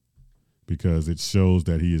 because it shows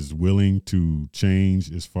that he is willing to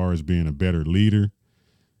change as far as being a better leader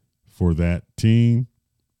for that team.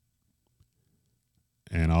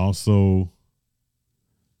 And also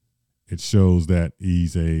it shows that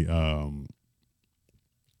he's he's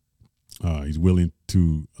willing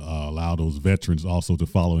to allow those veterans also to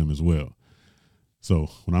follow him as well. So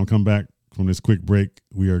when I come back from this quick break,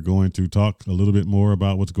 we are going to talk a little bit more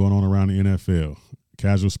about what's going on around the NFL.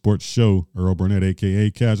 Casual Sports Show, Earl Burnett,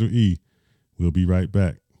 a.k.a. Casual E. We'll be right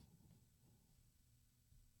back.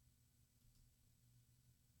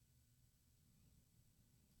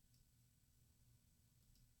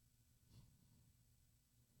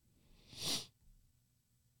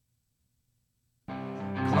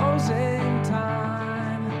 Closing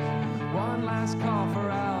time. One last call for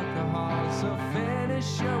alcohol. So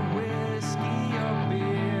finish your whiskey or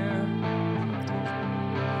beer.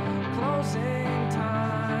 Closing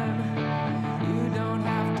time. You don't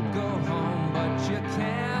have to go home, but you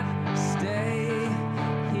can't stay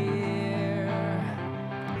here.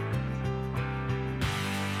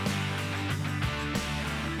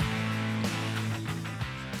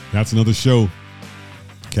 That's another show.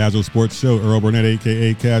 Casual Sports Show, Earl Burnett,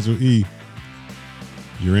 a.k.a. Casual E.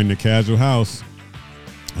 You're in the Casual House.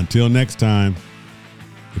 Until next time,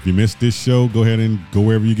 if you missed this show, go ahead and go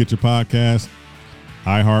wherever you get your podcast.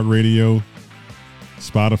 iHeartRadio,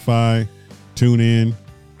 Spotify, TuneIn,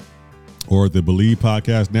 or the Believe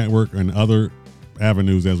Podcast Network and other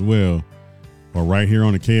avenues as well. Or right here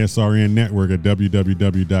on the KSRN network at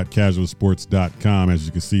www.casualsports.com, as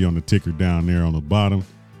you can see on the ticker down there on the bottom.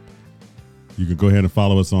 You can go ahead and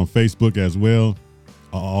follow us on Facebook as well.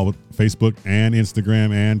 All Facebook and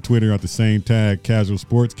Instagram and Twitter at the same tag, Casual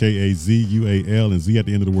Sports, Kazual, and Z at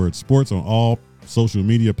the end of the word sports on all social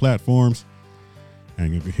media platforms.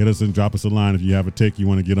 And you can hit us and drop us a line if you have a take you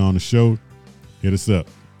want to get on the show. Hit us up.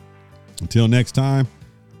 Until next time,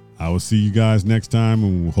 I will see you guys next time,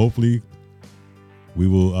 and hopefully we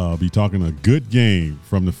will be talking a good game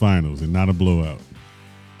from the finals and not a blowout.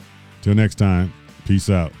 Till next time, peace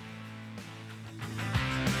out.